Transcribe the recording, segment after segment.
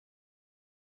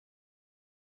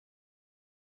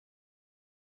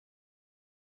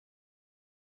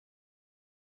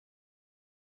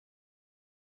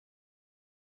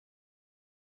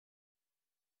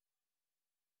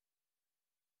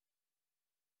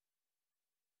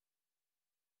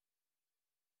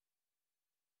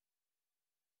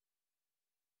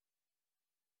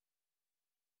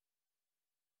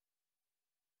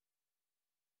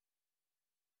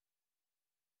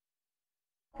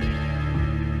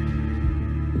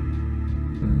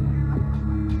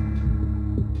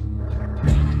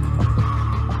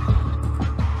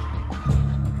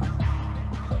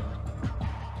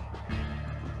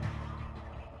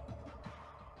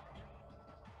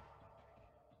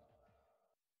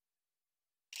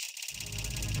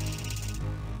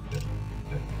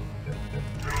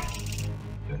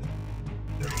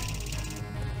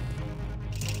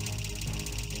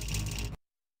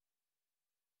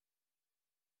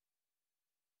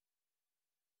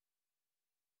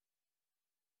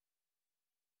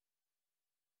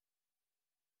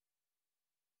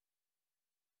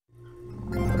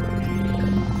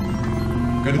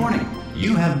Good morning.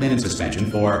 You have been in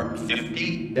suspension for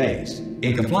 50 days.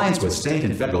 In compliance with state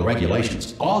and federal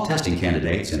regulations, all testing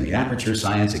candidates in the Aperture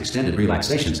Science Extended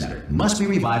Relaxation Center must be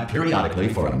revived periodically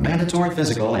for a mandatory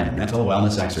physical and mental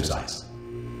wellness exercise.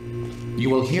 You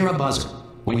will hear a buzzer.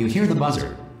 When you hear the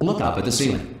buzzer, look up at the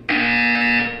ceiling.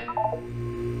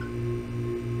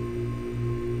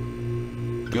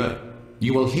 Good.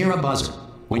 You will hear a buzzer.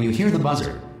 When you hear the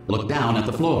buzzer, look down at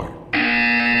the floor.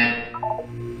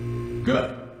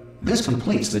 Good. This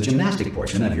completes the gymnastic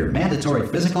portion of your mandatory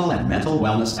physical and mental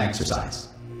wellness exercise.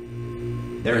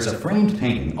 There is a framed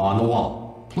painting on the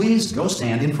wall. Please go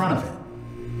stand in front of it.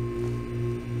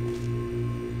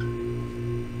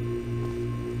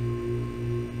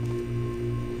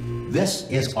 This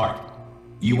is art.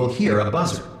 You will hear a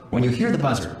buzzer. When you hear the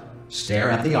buzzer, stare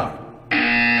at the art.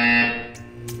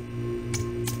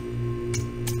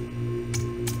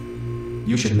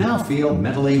 You should now feel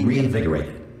mentally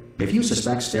reinvigorated. If you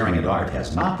suspect staring at art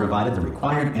has not provided the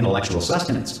required intellectual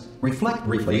sustenance, reflect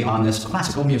briefly on this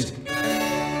classical music.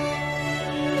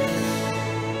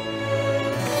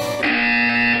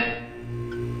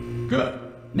 Good.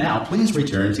 Now please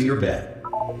return to your bed.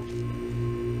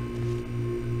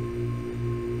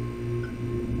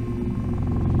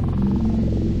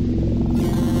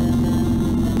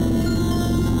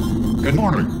 Good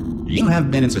morning. You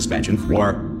have been in suspension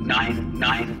for 9.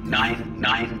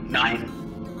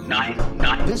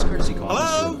 This courtesy call is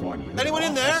to inform you. Anyone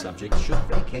in there? The subject should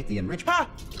vacate the enrichment.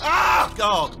 Oh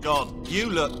God! You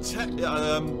look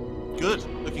good.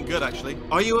 Looking good, actually.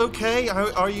 Are you okay?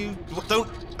 Are you? Don't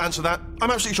answer that.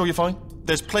 I'm absolutely sure you're fine.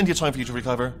 There's plenty of time for you to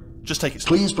recover. Just take it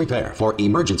slow. Please prepare for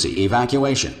emergency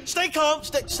evacuation. Stay calm.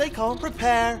 Stay calm.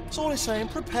 Prepare. That's all I'm saying.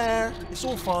 Prepare. It's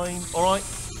all fine. All right.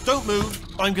 Don't move.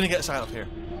 I'm gonna get us out of here.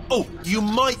 Oh, you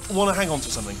might want to hang on to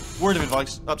something. Word of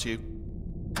advice. Up to you.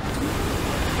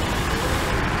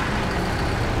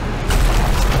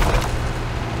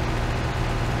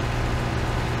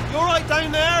 You all right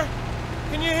down there?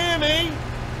 Can you hear me?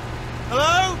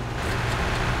 Hello?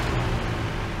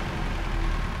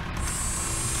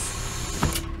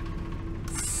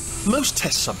 Most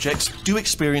test subjects do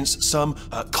experience some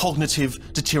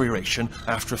cognitive deterioration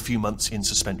after a few months in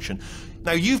suspension.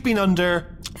 Now, you've been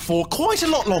under for quite a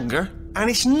lot longer, and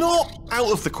it's not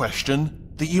out of the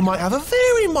question that you might have a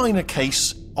very minor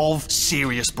case of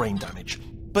serious brain damage.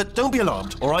 But don't be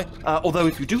alarmed, all right? Although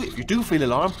if you do feel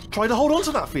alarmed, try to hold on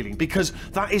to that feeling, because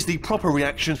that is the proper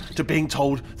reaction to being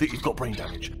told that you've got brain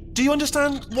damage. Do you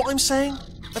understand what I'm saying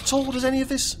at all? Does any of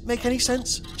this make any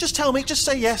sense? Just tell me, just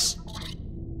say yes.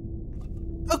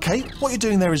 Okay, what you're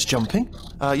doing there is jumping.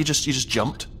 You just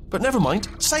jumped. But never mind,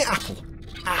 say apple.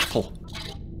 Apple.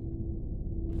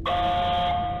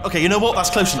 Okay, you know what? That's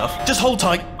close enough. Just hold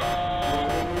tight.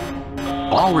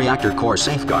 All reactor core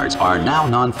safeguards are now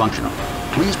non-functional.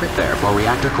 Please prepare for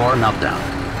reactor core meltdown.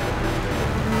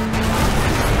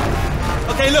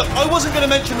 Okay, look, I wasn't going to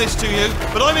mention this to you,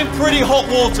 but I'm in pretty hot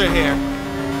water here.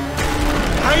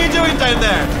 How you doing down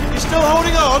there? You still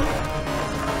holding on?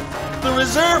 The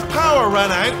reserve power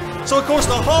ran out, so of course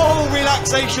the whole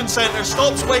relaxation centre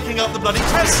stops waking up the bloody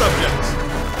test subjects.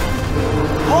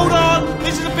 Hold on,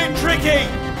 this is a bit tricky.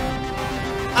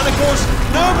 And of course,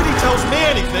 nobody tells me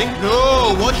anything.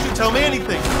 No, why should you tell me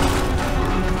anything?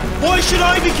 Why should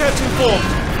I be kept informed?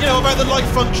 You know, about the life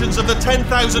functions of the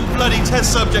 10,000 bloody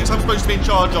test subjects I'm supposed to be in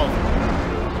charge of.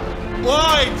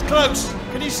 Why? It's close.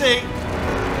 Can you see?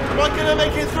 Am I going to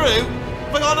make it through?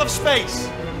 Have I got enough space?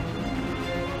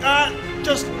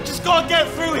 Just gotta get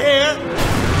through here.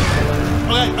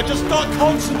 Okay, I just gotta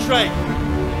concentrate.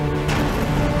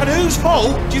 And whose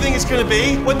fault do you think it's gonna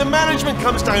be when the management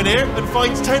comes down here and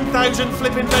finds 10,000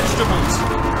 flipping vegetables?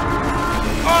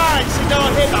 Alright, see, now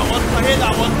I hit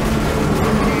that one.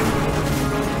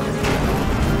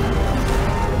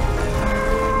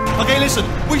 Okay, listen,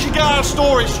 we should get our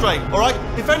story straight, alright?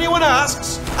 If anyone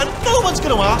asks, and no one's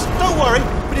gonna ask, don't worry,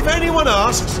 but if anyone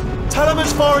asks, tell them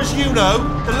as far as you know,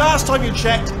 the last time you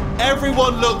checked,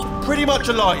 everyone looked pretty much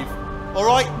alive.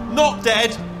 Alright? Not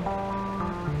dead.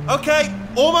 Okay,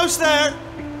 almost there.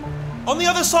 On the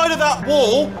other side of that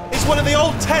wall is one of the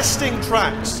old testing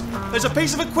tracks. There's a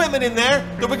piece of equipment in there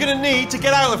that we're going to need to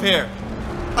get out of here.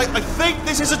 I think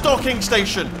this is a docking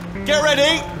station. Get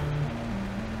ready.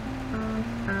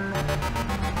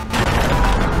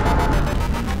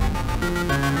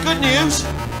 Good news,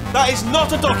 that is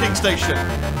not a docking station.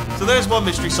 So there's one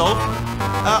mystery solved.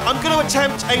 I'm going to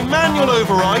attempt a manual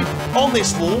override on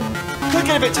this wall. Could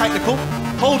get a bit technical.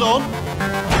 Hold on.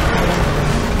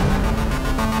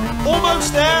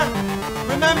 Almost there.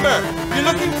 Remember, you're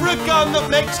looking for a gun that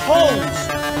makes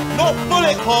holes. not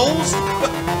bullet holes.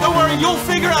 But don't worry, you'll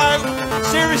figure it out.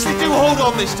 Seriously, do hold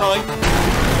on this time.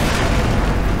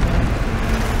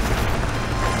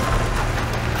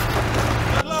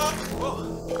 Good luck.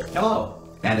 Oh. Hello,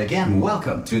 and again,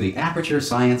 welcome to the Aperture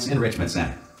Science Enrichment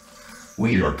Center.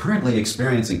 We are currently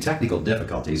experiencing technical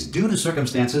difficulties due to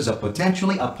circumstances of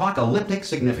potentially apocalyptic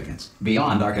significance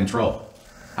beyond our control.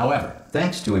 However,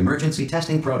 thanks to emergency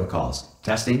testing protocols,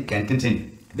 testing can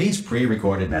continue. These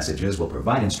pre-recorded messages will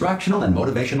provide instructional and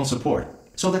motivational support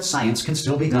so that science can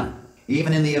still be done,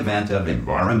 even in the event of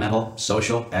environmental,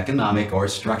 social, economic, or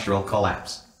structural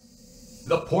collapse.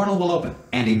 The portal will open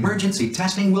and emergency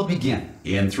testing will begin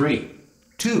in 3,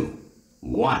 2,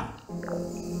 1.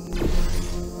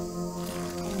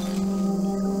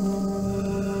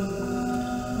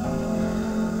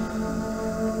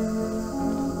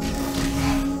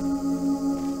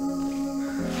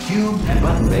 Cube and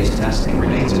button-based testing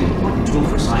remains an important tool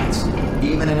for science,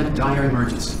 even in a dire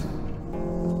emergency.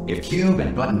 If cube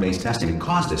and button-based testing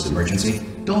caused this emergency,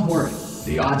 don't worry.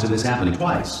 The odds of this happening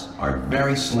twice are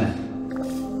very slim.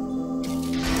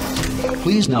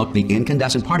 Please note the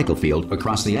incandescent particle field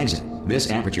across the exit.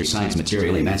 This Aperture Science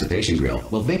Material Emancipation Grill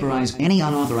will vaporize any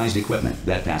unauthorized equipment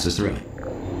that passes through it.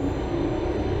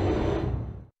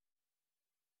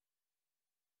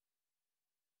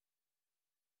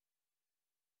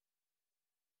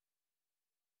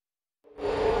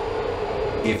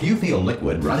 If you feel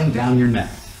liquid running down your neck,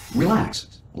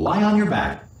 relax, lie on your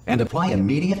back, and apply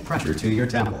immediate pressure to your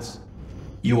temples.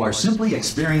 You are simply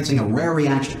experiencing a rare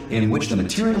reaction in which the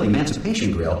Material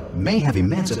Emancipation Grill may have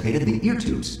emancipated the ear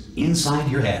tubes inside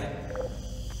your head.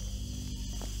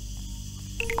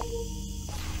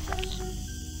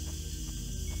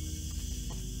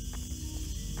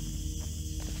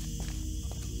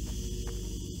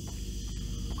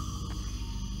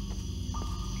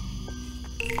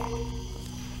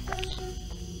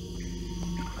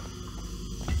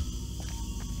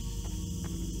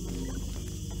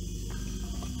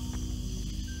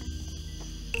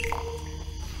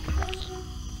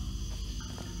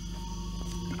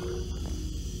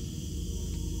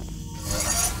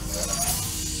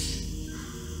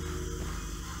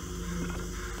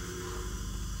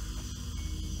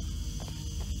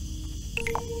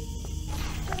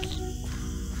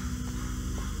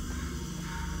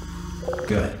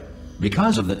 Good.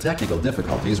 Because of the technical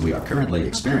difficulties we are currently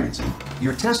experiencing,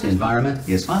 your test environment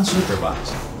is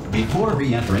unsupervised. Before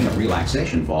re-entering a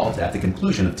relaxation vault at the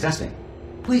conclusion of testing,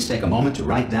 please take a moment to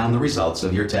write down the results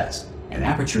of your test. An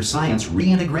Aperture Science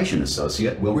Reintegration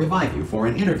Associate will revive you for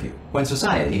an interview when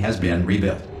society has been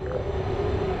rebuilt.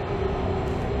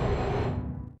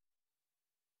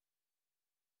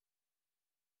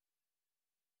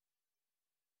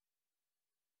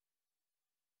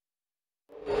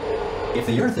 If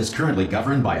the Earth is currently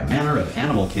governed by a manner of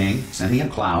animal king,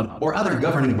 sentient cloud, or other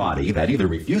governing body that either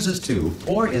refuses to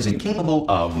or is incapable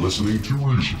of listening to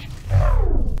reason.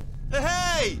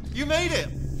 Hey! You made it!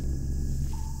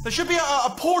 There should be a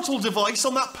portal device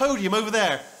on that podium over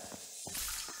there.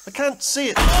 I can't see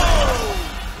it. Oh!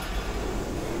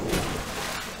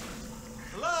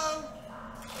 Hello?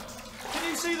 Can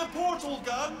you see the portal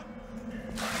gun?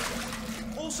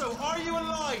 Also, are you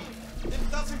alive?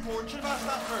 That's important. Should have asked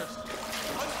that first.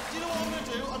 Do you know what I'm going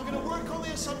to do? I'm going to work on the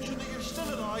assumption that you're still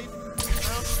alive, and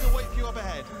I'm just going to wait for you up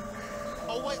ahead.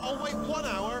 I'll wait 1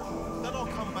 hour, then I'll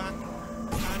come back,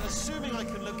 and assuming I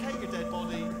can locate your dead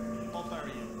body, I'll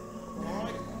bury you.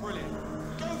 Alright? Brilliant.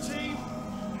 Go team!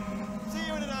 See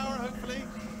you in an hour, hopefully.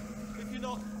 If you're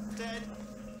not dead.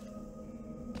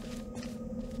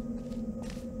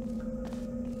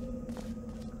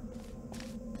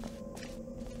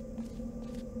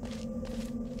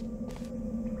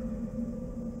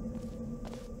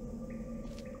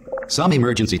 Some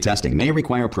emergency testing may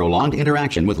require prolonged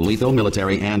interaction with lethal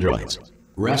military androids.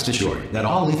 Rest assured that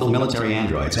all lethal military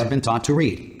androids have been taught to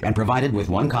read and provided with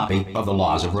 1 copy of the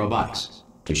Laws of Robotics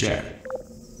to share.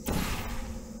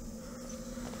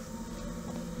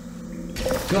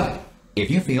 Good.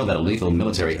 If you feel that a lethal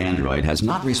military android has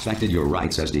not respected your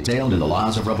rights as detailed in the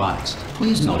Laws of Robotics,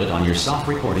 please note it on your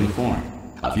self-reporting form.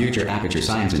 A future Aperture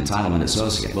Science Entitlement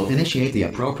Associate will initiate the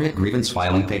appropriate grievance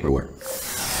filing paperwork.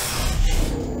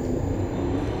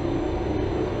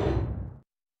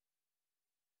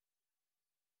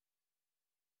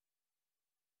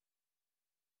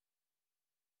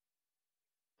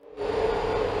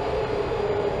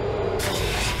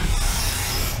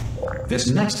 This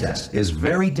next test is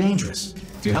very dangerous.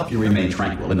 To help you remain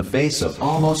tranquil in the face of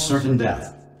almost certain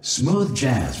death, smooth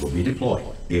jazz will be deployed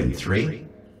in 3,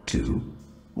 2,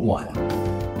 1.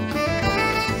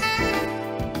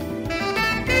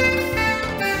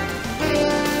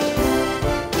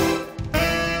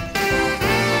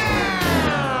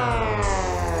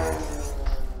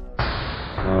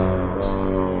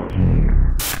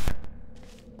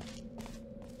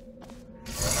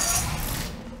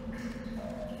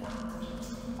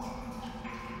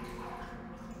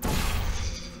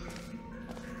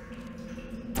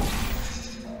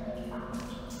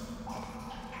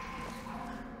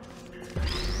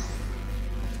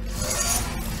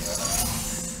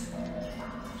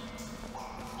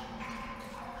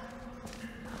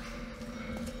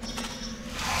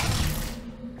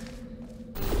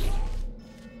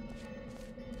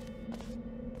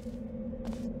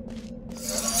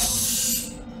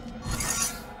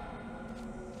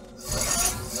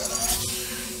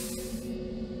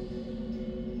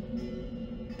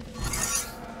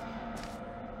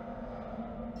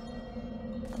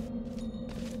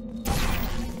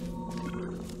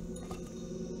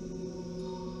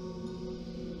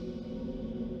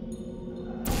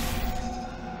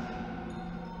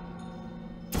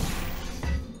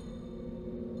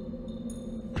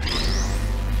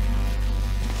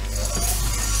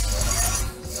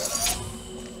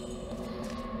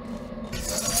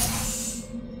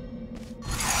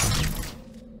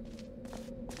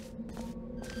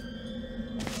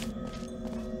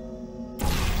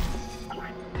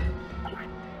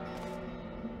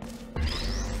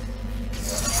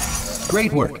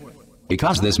 Great work.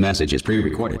 Because this message is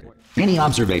pre-recorded, any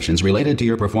observations related to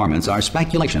your performance are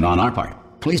speculation on our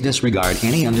part. Please disregard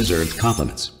any undeserved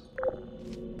compliments.